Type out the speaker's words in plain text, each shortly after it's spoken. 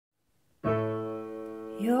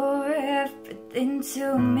You're everything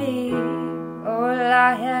to me, all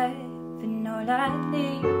I have and all I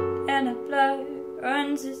need, and our blood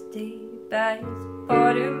runs as deep as the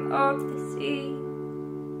bottom of the sea.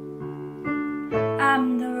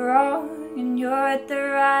 I'm the wrong and you're the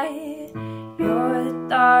right, you're the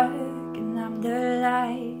dark and I'm the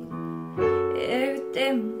light.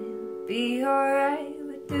 Everything will be alright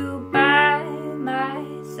with you by my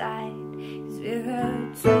side, 'cause we're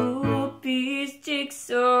a two-piece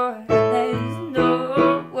jigsaw, and there's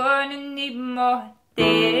no one I need more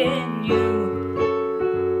than you.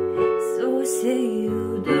 So say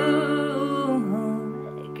you do,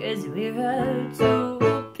 'cause we're a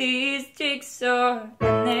two-piece jigsaw,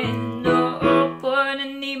 and there's no one I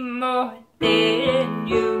need more than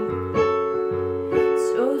you.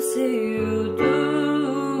 So say you do.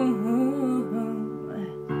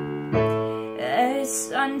 As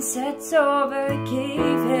sunsets over a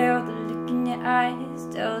cave hill, the look in your eyes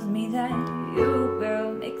tells me that you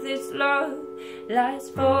will make this love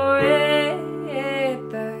last forever.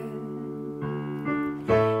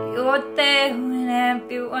 You're there when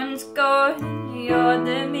everyone's gone, you're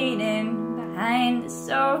the meaning behind the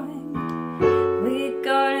song. We're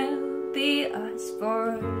gonna be us for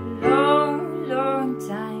a long, long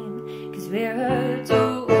time, 'cause we're a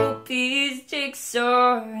two-piece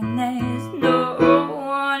jigsaw, and there's no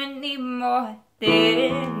one I need more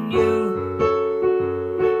than you.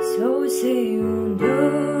 So say you do,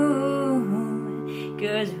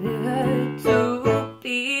 'cause we're a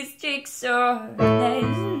two-piece jigsaw, and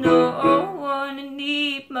there's no one I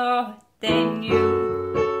need more than you.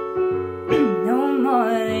 No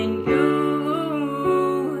more than you,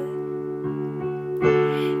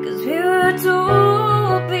 'cause we're a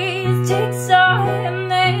two-piece jigsaw, and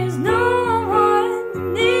there's no one I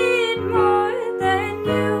need more than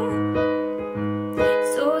you.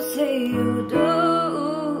 So say you do,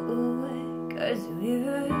 'cause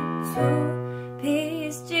we're a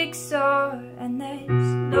two-piece jigsaw, and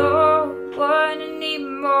there's no one I need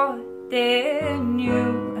more than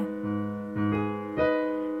you.